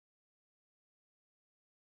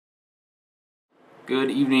Good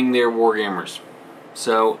evening there, Wargamers.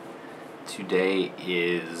 So, today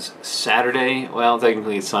is Saturday. Well,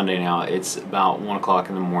 technically it's Sunday now. It's about 1 o'clock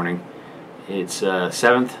in the morning. It's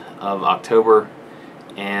 7th of October,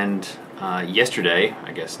 and yesterday,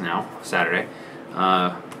 I guess now, Saturday,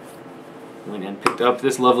 went and picked up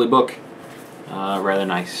this lovely book. Rather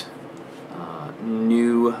nice.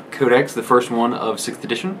 New Codex, the first one of 6th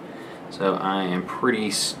edition. So I am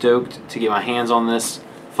pretty stoked to get my hands on this.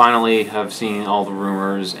 Finally have seen all the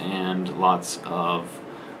rumors and lots of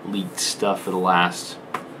leaked stuff for the last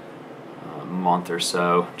month or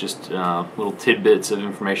so. Just little tidbits of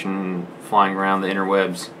information flying around the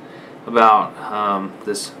interwebs about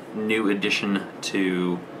this new addition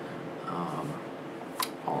to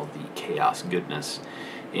all the chaos goodness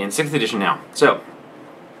in 6th edition now. So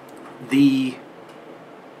the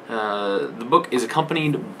book is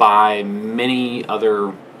accompanied by many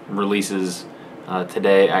other releases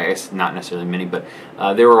today. I guess not necessarily many, but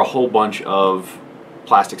there were a whole bunch of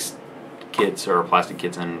plastic kits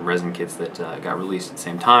and resin kits that got released at the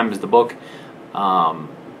same time as the book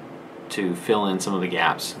to fill in some of the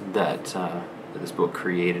gaps that this book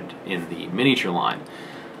created in the miniature line.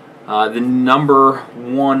 The number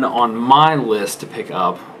one on my list to pick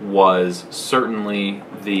up was certainly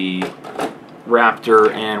the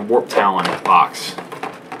Raptor and Warp Talon box.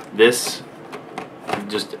 This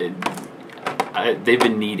just they've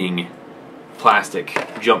been needing plastic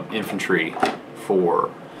jump infantry for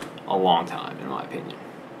a long time, in my opinion.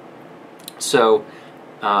 So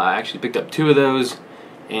I actually picked up 2 of those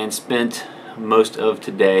and spent most of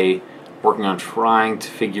today working on trying to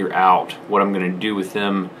figure out what I'm going to do with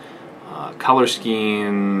them, color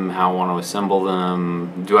scheme, how I want to assemble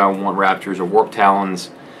them, do I want Raptors or Warp Talons.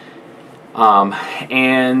 So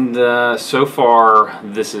far,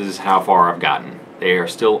 this is how far I've gotten. They are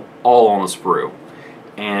still all on the sprue.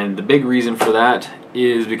 And the big reason for that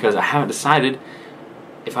is because I haven't decided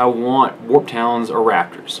if I want Warp Talons or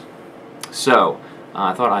Raptors. So,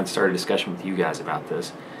 I thought I'd start a discussion with you guys about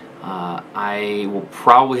this. I will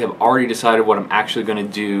probably have already decided what I'm actually going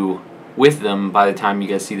to do with them by the time you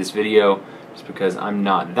guys see this video. Just because I'm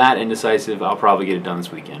not that indecisive, I'll probably get it done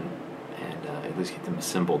this weekend. And at least get them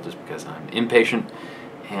assembled, just because I'm impatient.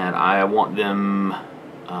 And I want them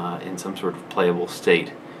in some sort of playable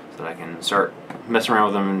state so that I can start messing around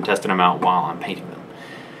with them and testing them out while I'm painting them.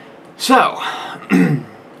 So,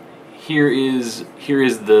 here is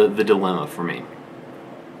the dilemma for me.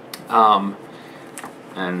 And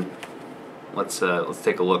let's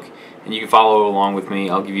take a look, and you can follow along with me.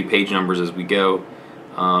 I'll give you page numbers as we go.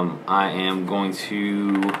 I'm going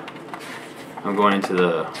into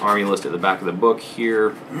the army list at the back of the book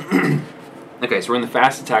here. Okay, so we're in the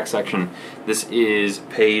fast attack section. This is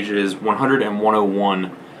pages 100 and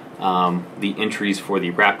 101, the entries for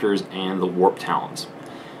the Raptors and the Warp Talons.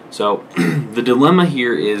 So the dilemma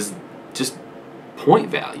here is just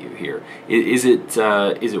point value here. Is it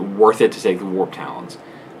worth it to take the Warp Talons?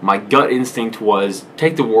 My gut instinct was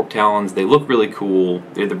take the Warp Talons. They look really cool.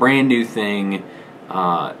 They're the brand new thing.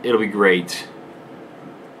 It'll be great.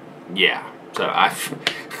 Yeah. So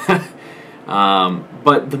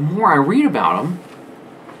but the more I read about them,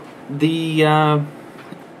 the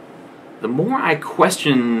more I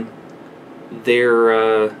question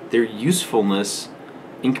their usefulness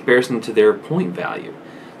in comparison to their point value.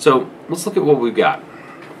 So let's look at what we've got.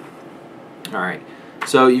 Alright,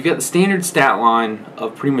 so you've got the standard stat line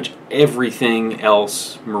of pretty much everything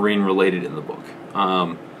else Marine related in the book.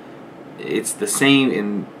 It's the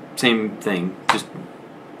same thing, just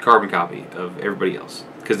carbon copy of everybody else,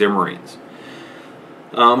 because they're Marines.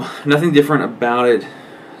 Nothing different about it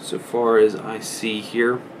so far as I see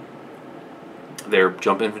here. They're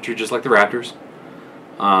jump infantry just like the Raptors.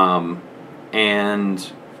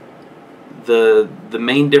 And the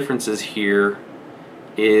main differences here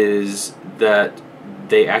is that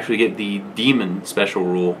they actually get the Demon special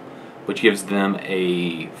rule, which gives them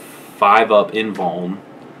a 5-up invuln,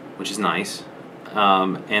 which is nice.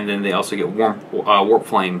 And then they also get Warp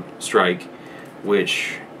Flame Strike,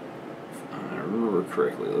 which, if I remember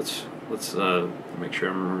correctly, let's make sure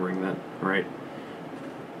I'm remembering that right.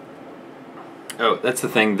 Oh, that's the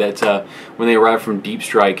thing that when they arrive from Deep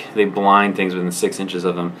Strike, they blind things within 6 inches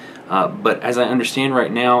of them. But as I understand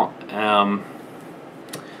right now,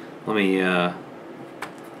 let me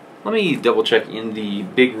double check in the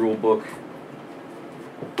big rule book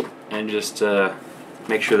and just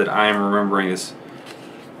make sure that I am remembering this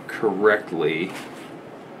correctly.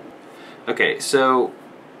 Okay, so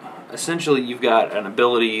essentially you've got an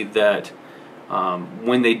ability that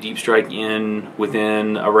when they deep strike in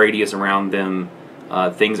within a radius around them,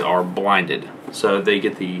 things are blinded. So they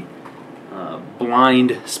get the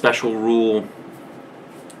blind special rule,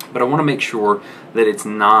 but I want to make sure that it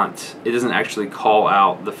doesn't actually call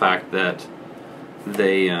out the fact that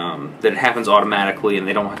that it happens automatically and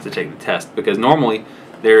they don't have to take the test, because normally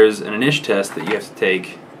there's an initial test that you have to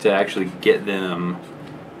take to actually get them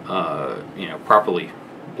properly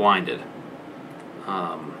blinded.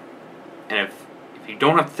 And if you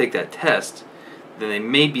don't have to take that test, then they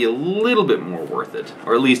may be a little bit more worth it,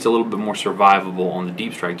 or at least a little bit more survivable on the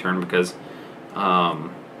deep strike turn, because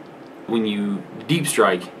when you deep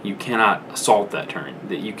strike, you cannot assault that turn,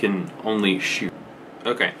 that you can only shoot.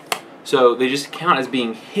 Okay, so they just count as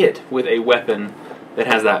being hit with a weapon that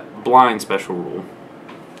has that blind special rule,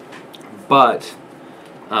 but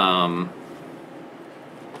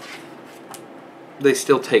they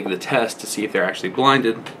still take the test to see if they're actually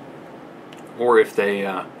blinded, or if they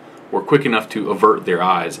were quick enough to avert their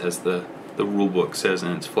eyes, as the rule book says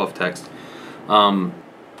in its fluff text.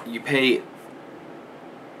 You pay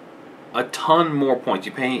a ton more points.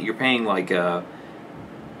 You're paying like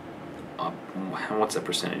what's the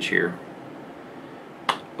percentage here?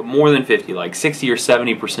 More than 50, like 60 or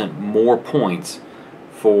 70% more points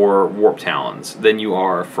for Warp Talons than you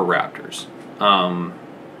are for Raptors.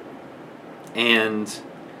 And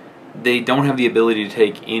they don't have the ability to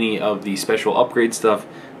take any of the special upgrade stuff.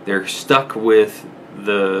 They're stuck with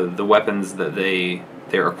the weapons that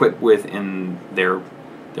they're equipped with in their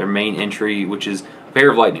main entry, which is a pair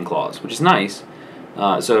of lightning claws, which is nice.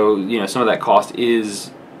 So some of that cost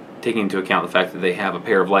is taking into account the fact that they have a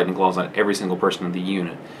pair of lightning claws on every single person in the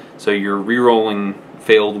unit. So you're rerolling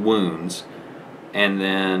failed wounds, and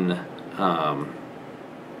then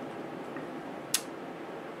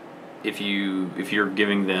if you're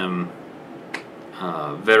giving them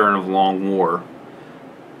Veteran of Long War,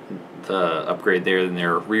 the upgrade there, then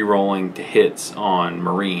they're re-rolling to hits on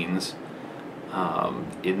Marines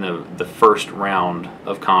in the first round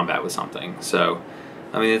of combat with something. So,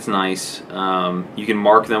 I mean, it's nice. You can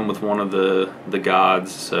mark them with one of the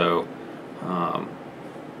gods, so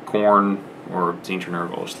Khorne or Zintra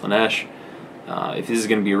Nurgle or Slaanesh. If this is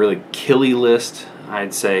going to be a really killy list,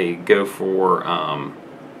 I'd say go for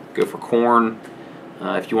Khorne.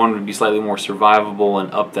 If you wanted to be slightly more survivable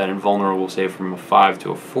and up that invulnerable save from a 5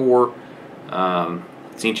 to a 4,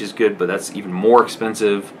 Tzeentch is good, but that's even more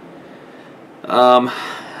expensive.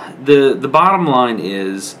 The bottom line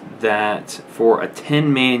is that for a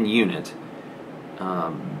 10-man unit,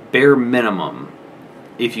 bare minimum,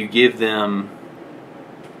 if you give them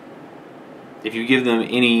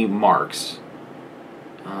any marks,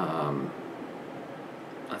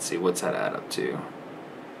 let's see, what's that add up to?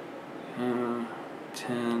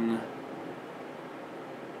 10.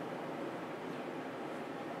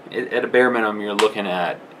 At a bare minimum, you're looking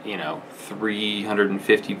at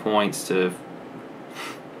 350 points to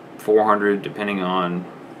 400, depending on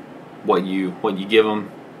what you give them.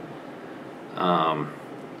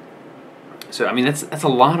 So I mean, that's a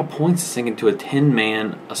lot of points to sink into a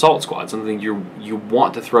 10-man assault squad, something you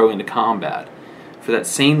want to throw into combat. For that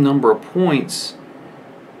same number of points,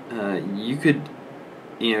 you could,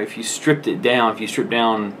 if you stripped down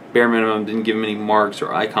bare minimum, didn't give them any marks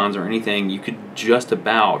or icons or anything, you could just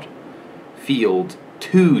about field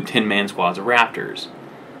 2 10-man squads of Raptors.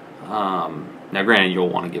 Now granted, you'll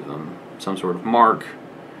want to give them some sort of mark,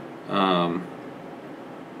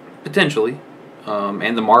 potentially,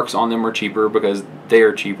 and the marks on them are cheaper because they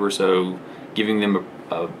are cheaper, so giving them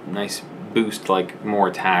a nice boost, like more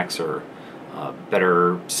attacks or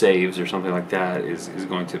better saves or something like that, is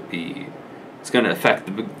going to be, it's going to affect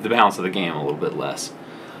the balance of the game a little bit less.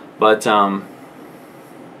 But I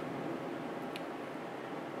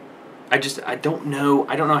don't know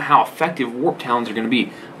how effective Warp Talons are going to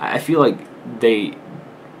be. I feel like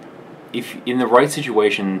if in the right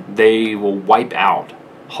situation, they will wipe out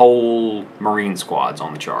whole Marine squads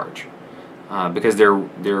on the charge, because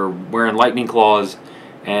they're wearing lightning claws,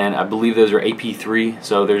 and I believe those are AP3,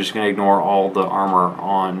 so they're just going to ignore all the armor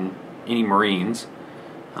on any Marines.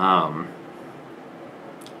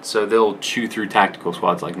 So they'll chew through tactical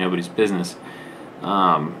squads like nobody's business.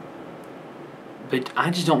 But I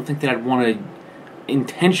just don't think that I'd want to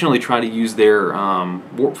intentionally try to use their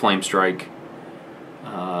Warp Flame Strike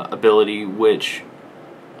ability, which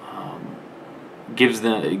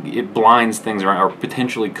it blinds things around, or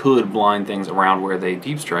potentially could blind things around where they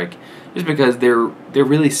deep strike, just because they're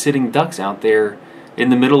really sitting ducks out there in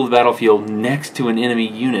the middle of the battlefield next to an enemy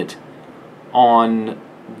unit on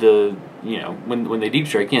the when they deep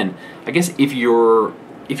strike in. I guess if you're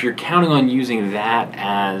counting on using that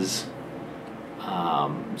as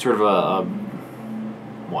sort of a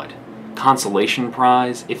consolation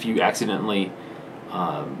prize, if you accidentally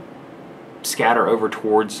scatter over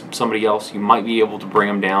towards somebody else, you might be able to bring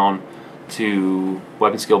them down to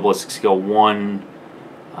weapon skill, ballistic skill 1,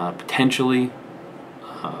 potentially,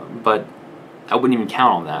 but I wouldn't even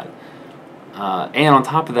count on that. And on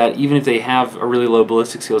top of that, even if they have a really low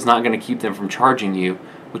ballistic skill, it's not going to keep them from charging you,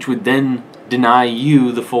 which would then deny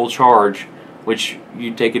you the full charge, which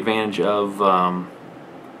you'd take advantage of,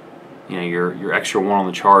 you know, your extra 1 on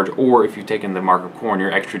the charge, or if you've taken the Mark of Corn,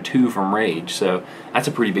 your extra 2 from Rage. So that's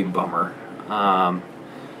a pretty big bummer.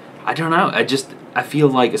 I don't know. I feel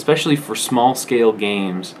like, especially for small scale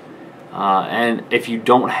games, and if you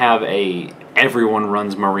don't have a everyone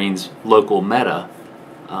runs Marines local meta,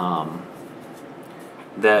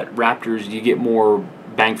 that Raptors, you get more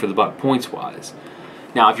bang for the buck points wise.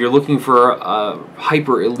 Now, if you're looking for a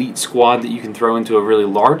hyper elite squad that you can throw into a really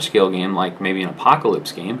large scale game, like maybe an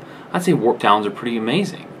Apocalypse game, I'd say Warp Talons are pretty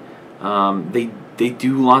amazing. They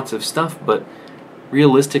do lots of stuff, but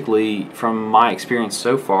realistically, from my experience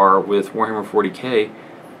so far with Warhammer 40k,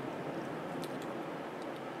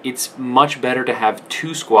 it's much better to have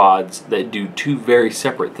 2 squads that do 2 very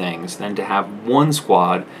separate things than to have 1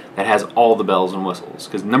 squad that has all the bells and whistles.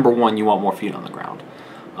 Because number 1, you want more feet on the ground.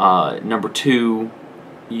 Number 2,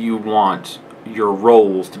 you want your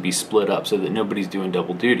roles to be split up so that nobody's doing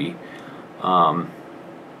double duty.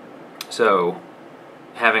 So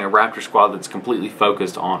having a Raptor squad that's completely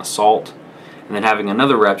focused on assault, and then having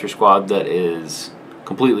another Raptor squad that is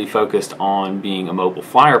completely focused on being a mobile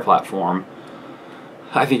flyer platform,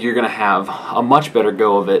 I think you're going to have a much better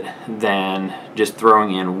go of it than just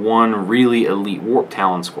throwing in 1 really elite Warp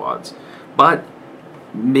Talon squads. But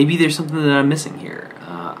maybe there's something that I'm missing here.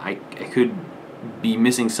 I could be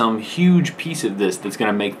missing some huge piece of this that's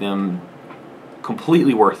going to make them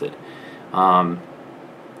completely worth it.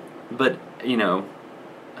 But, you know,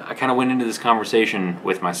 I kind of went into this conversation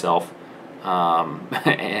with myself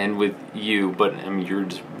and with you, but I mean, your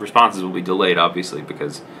responses will be delayed, obviously,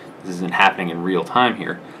 because this isn't happening in real time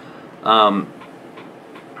here. Kind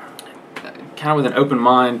of with an open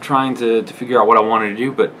mind, trying to figure out what I wanted to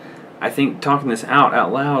do, but I think talking this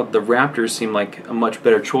out loud, the Raptors seem like a much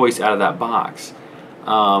better choice out of that box.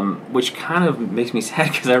 Which kind of makes me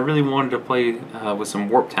sad, because I really wanted to play with some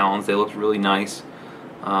Warp Talons. They looked really nice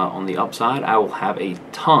on the upside. I will have a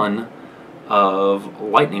ton of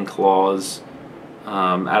Lightning Claws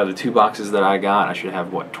out of the 2 boxes that I got. I should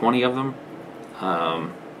have, what, 20 of them?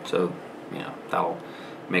 So, you know, that'll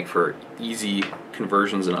make for easy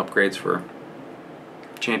conversions and upgrades for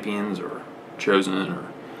champions or chosen or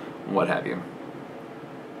what have you.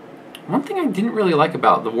 One thing I didn't really like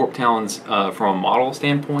about the Warp Talons from a model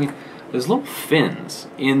standpoint is little fins.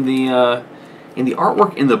 In the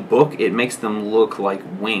artwork in the book, it makes them look like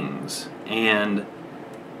wings, and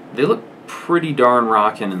they look pretty darn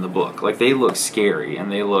rockin' in the book. Like, they look scary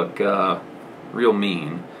and they look real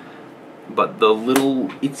mean. But the little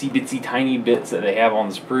itsy bitsy tiny bits that they have on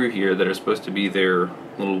the sprue here that are supposed to be their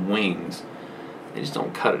little wings, they just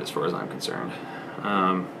don't cut it as far as I'm concerned.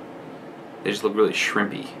 They just look really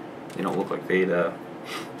shrimpy. They don't look like they'd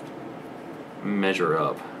measure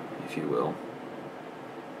up, if you will.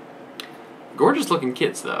 Gorgeous looking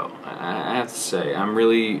kits, though, I have to say. I'm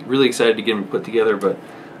really excited to get them put together, but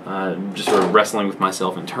just sort of wrestling with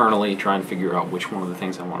myself internally, trying to figure out which one of the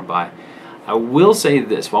things I want to buy. I will say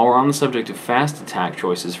this, while we're on the subject of fast attack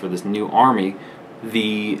choices for this new army,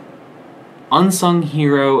 the unsung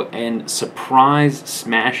hero and surprise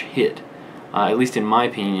smash hit, at least in my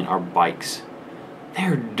opinion, are bikes.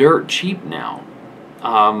 They're dirt cheap now.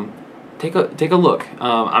 Take a look.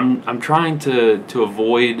 I'm trying to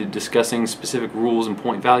avoid discussing specific rules and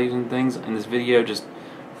point values and things in this video, just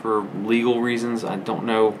for legal reasons. I don't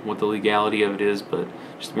know what the legality of it is, but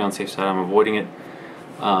just to be on the safe side, I'm avoiding it.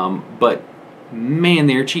 But man,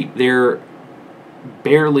 they're cheap. They're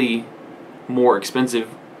barely more expensive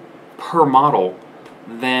per model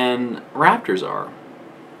than Raptors are.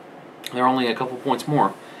 They're only a couple points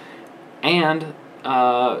more, and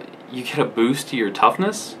you get a boost to your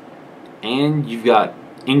toughness, and you've got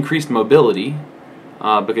increased mobility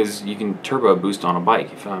because you can turbo boost on a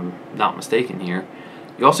bike, if I'm not mistaken here.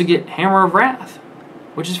 You also get Hammer of Wrath,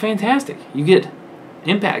 which is fantastic. You get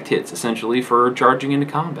impact hits, essentially, for charging into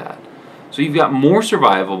combat. So you've got more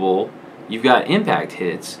survivable, you've got impact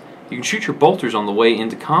hits, you can shoot your bolters on the way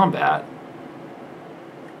into combat,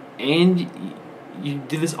 and you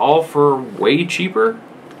do this all for way cheaper?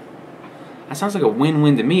 That sounds like a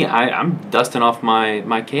win-win to me. I'm dusting off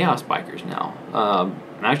my Chaos Bikers now. I'm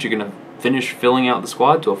actually going to finish filling out the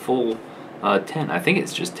squad to a full 10. I think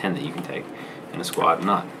it's just 10 that you can take in a squad. I'm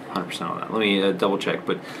not 100% on that. Let me double check.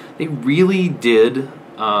 But they really did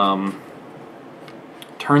turn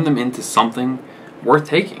turn them into something worth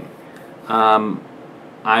taking.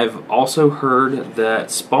 I've also heard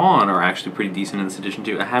that Spawn are actually pretty decent in this edition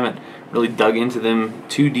too. I haven't really dug into them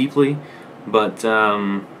too deeply, but I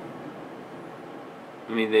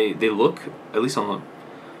mean they look, at least on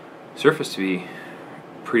the surface, to be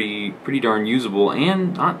pretty darn usable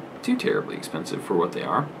and not too terribly expensive for what they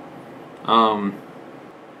are. I don't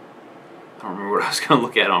remember what I was going to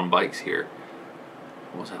look at on bikes here.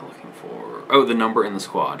 What was I looking for? Oh, the number in the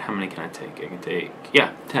squad. How many can I take? I can take,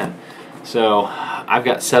 yeah, 10. So I've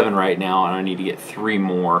got 7 right now, and I need to get 3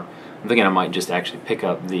 more. I'm thinking I might just actually pick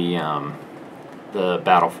up the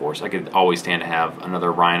Battle Force. I could always stand to have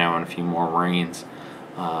another Rhino and a few more Marines.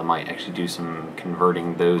 Might actually do some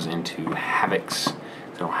converting those into Havocs. So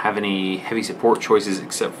I don't have any heavy support choices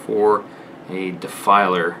except for a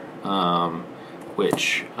Defiler,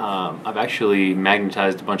 which I've actually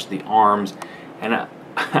magnetized a bunch of the arms, and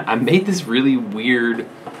I made this really weird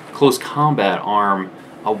close combat arm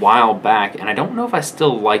a while back, and I don't know if I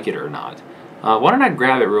still like it or not. Why don't I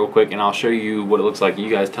grab it real quick and I'll show you what it looks like, and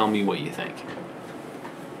you guys tell me what you think.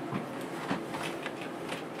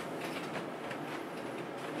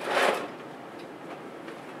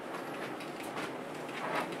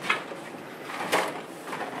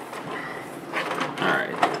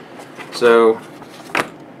 Alright, so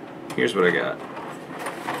here's what I got.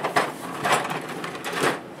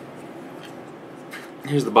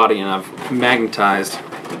 Here's the body, and I've magnetized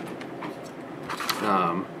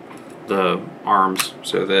the arms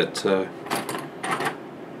so that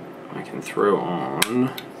I can throw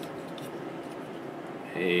on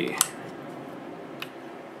a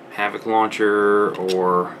Havoc launcher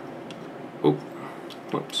or, oh,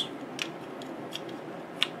 whoops,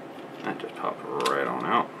 that just popped right on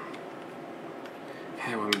out.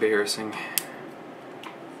 How embarrassing.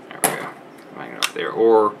 There we go, magnet up there,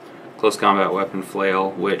 or close combat weapon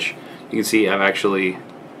flail, which you can see I've actually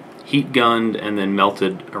heat gunned and then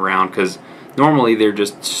melted around, because normally they're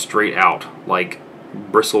just straight out like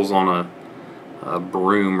bristles on a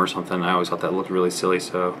broom or something. I always thought that looked really silly,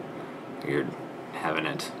 so I figured having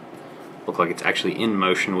it look like it's actually in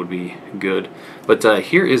motion would be good. But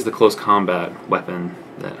here is the close combat weapon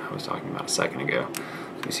that I was talking about a second ago.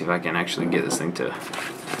 Let me see if I can actually get this thing to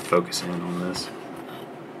focus in on this.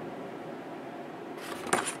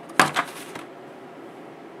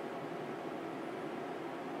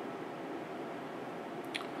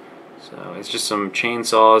 So it's just some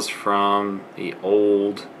chainsaws from the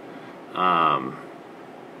old,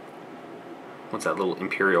 what's that little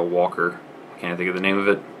Imperial Walker? I can't think of the name of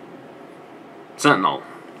it. Sentinel.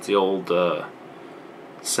 It's the old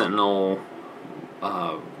Sentinel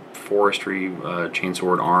forestry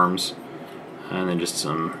chainsword arms, and then just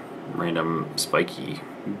some random spiky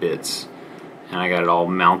bits. And I got it all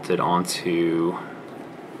mounted onto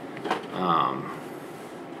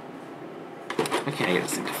I can't get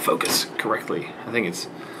this thing to focus correctly. I think it's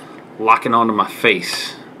locking onto my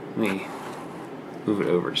face. Let me move it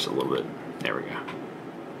over just a little bit. There we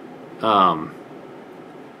go.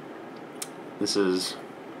 This is,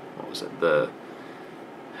 what was it, the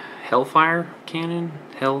Hellfire cannon?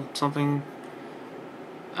 Hell something?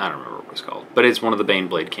 I don't remember what it's called. But it's one of the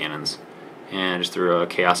Baneblade cannons. And I just threw a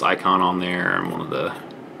Chaos icon on there and one of the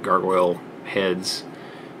gargoyle heads.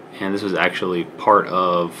 And this was actually part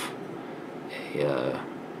of a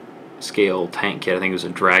scale tank kit. I think it was a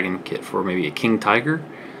dragon kit for maybe a King Tiger,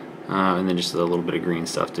 and then just a little bit of green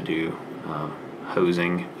stuff to do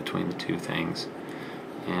hosing between the two things,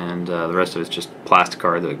 and the rest of it's just plastic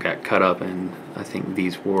card that got cut up, and I think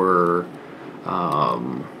these were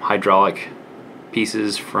hydraulic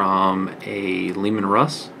pieces from a Lehman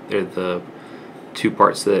Russ. They're the 2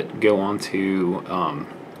 parts that go onto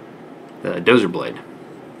the dozer blade.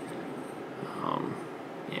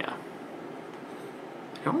 Yeah.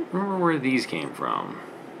 I don't remember where these came from.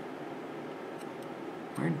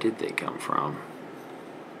 Where did they come from?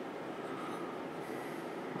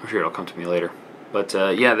 I'm sure it'll come to me later. But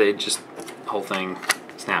yeah, they just, the whole thing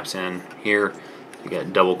snaps in here. You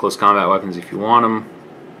got double close combat weapons if you want them.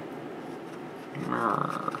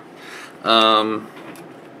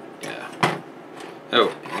 Yeah.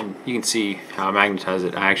 Oh, and you can see how I magnetize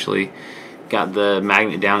it. I actually got the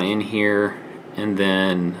magnet down in here, and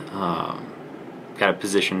then got it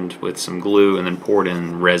positioned with some glue, and then poured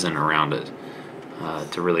in resin around it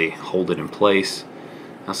to really hold it in place.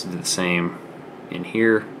 I also did the same in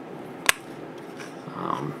here.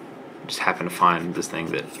 Just happened to find this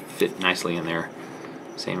thing that fit nicely in there.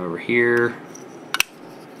 Same over here.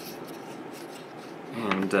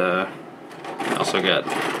 And I also got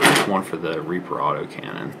one for the Reaper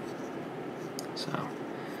autocannon. So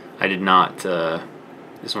I did not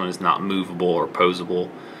This one is not movable or posable.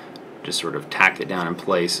 Just sort of tacked it down in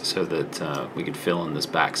place so that we could fill in this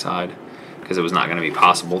backside, because it was not going to be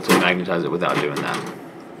possible to magnetize it without doing that.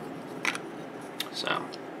 So,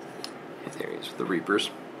 there he is with the Reapers.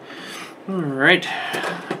 Alright.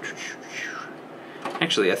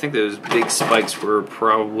 Actually, I think those big spikes were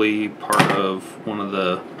probably part of one of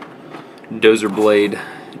the dozer blade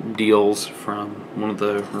deals from one of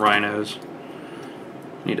the rhinos.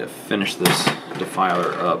 Need to finish this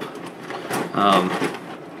defiler up.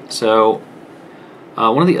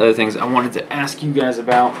 One of the other things I wanted to ask you guys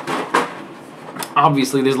about,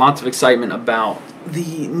 obviously there's lots of excitement about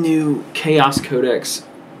the new Chaos Codex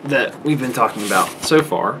that we've been talking about so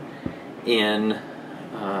far in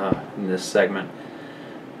this segment.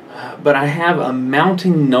 But I have a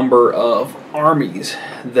mounting number of armies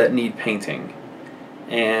that need painting,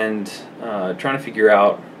 and trying to figure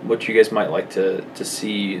out what you guys might like to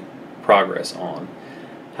see progress on.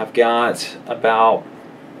 I've got about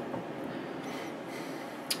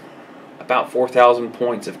 4,000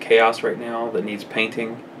 points of Chaos right now that needs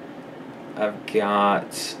painting. I've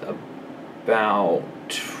got about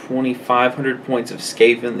 2,500 points of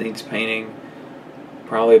Skaven that needs painting.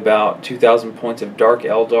 Probably about 2,000 points of Dark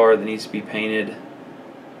Eldar that needs to be painted.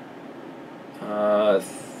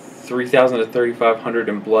 3,000 to 3,500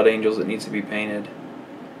 in Blood Angels that needs to be painted.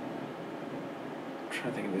 I'm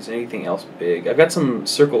trying to think if there's anything else big. I've got some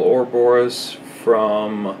Circle Ouroboros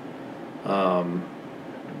from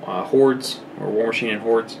Hordes, or War Machine and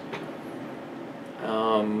Hordes.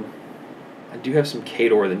 I do have some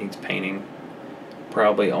Khador that needs painting.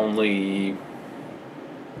 Probably only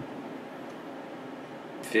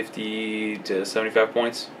 50 to 75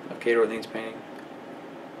 points of Khador that needs painting.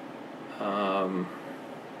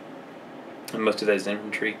 And most of that is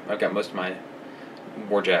infantry. I've got most of my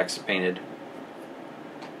warjacks painted.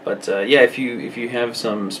 But yeah, if you have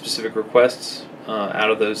some specific requests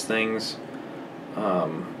out of those things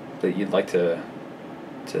that you'd like to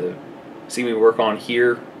see me work on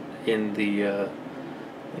here in the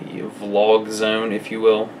vlog zone, if you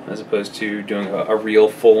will, as opposed to doing a real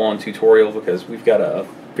full-on tutorial, because we've got a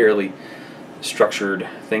fairly structured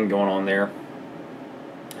thing going on there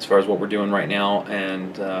as far as what we're doing right now,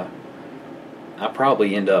 and I'll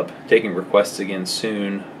probably end up taking requests again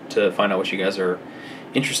soon to find out what you guys are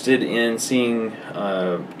interested in seeing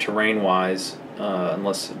terrain-wise,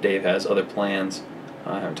 unless Dave has other plans.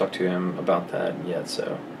 I haven't talked to him about that yet,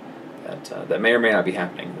 so that may or may not be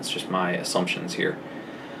happening. It's just my assumptions here.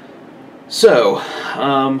 So,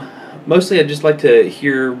 mostly I'd just like to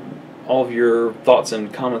hear all of your thoughts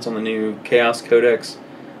and comments on the new Chaos Codex.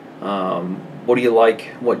 What do you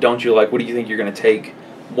like? What don't you like? What do you think you're going to take?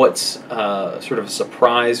 What's sort of a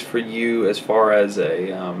surprise for you as far as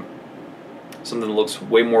a something that looks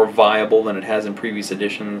way more viable than it has in previous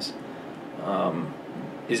editions?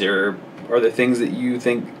 Are there things that you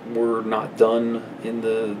think were not done in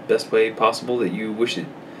the best way possible that you wish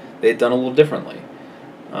they had done a little differently?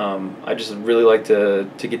 I just really like to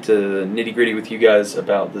get to the nitty-gritty with you guys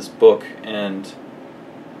about this book and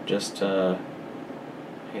just I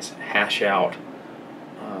guess hash out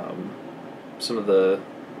some of the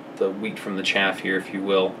wheat from the chaff here, if you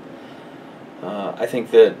will. I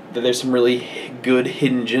think that there's some really good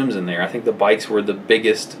hidden gems in there. I think the bikes were the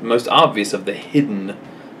biggest, most obvious of the hidden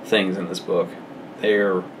things in this book.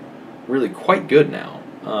 They're really quite good now,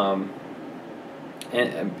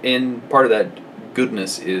 and part of that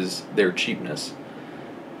goodness is their cheapness.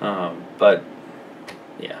 But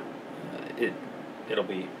yeah, it'll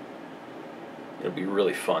be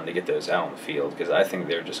really fun to get those out in the field, because I think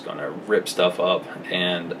they're just gonna rip stuff up,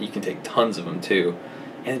 and you can take tons of them too,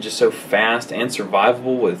 and it's just so fast and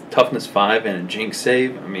survivable with toughness 5 and a jinx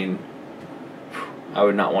save. I mean, I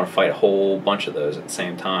would not want to fight a whole bunch of those at the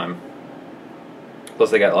same time.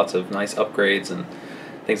 Plus they got lots of nice upgrades and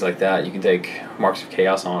things like that. You can take Marks of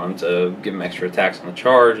Chaos on them to give them extra attacks on the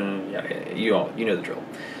charge, and yeah, you know the drill.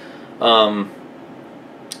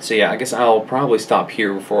 So yeah, I guess I'll probably stop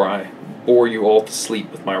here before I bore you all to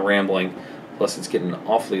sleep with my rambling. Plus it's getting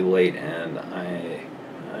awfully late and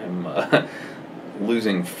I'm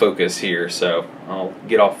losing focus here, so I'll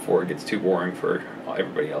get off before it gets too boring for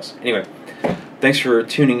everybody else. Anyway, thanks for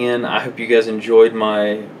tuning in. I hope you guys enjoyed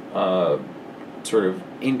my sort of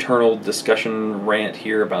internal discussion rant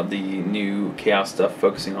here about the new Chaos stuff,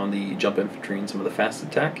 focusing on the jump infantry and some of the fast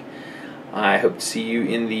attack. I hope to see you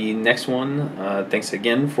in the next one. Thanks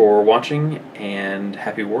again for watching, and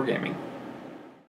happy wargaming.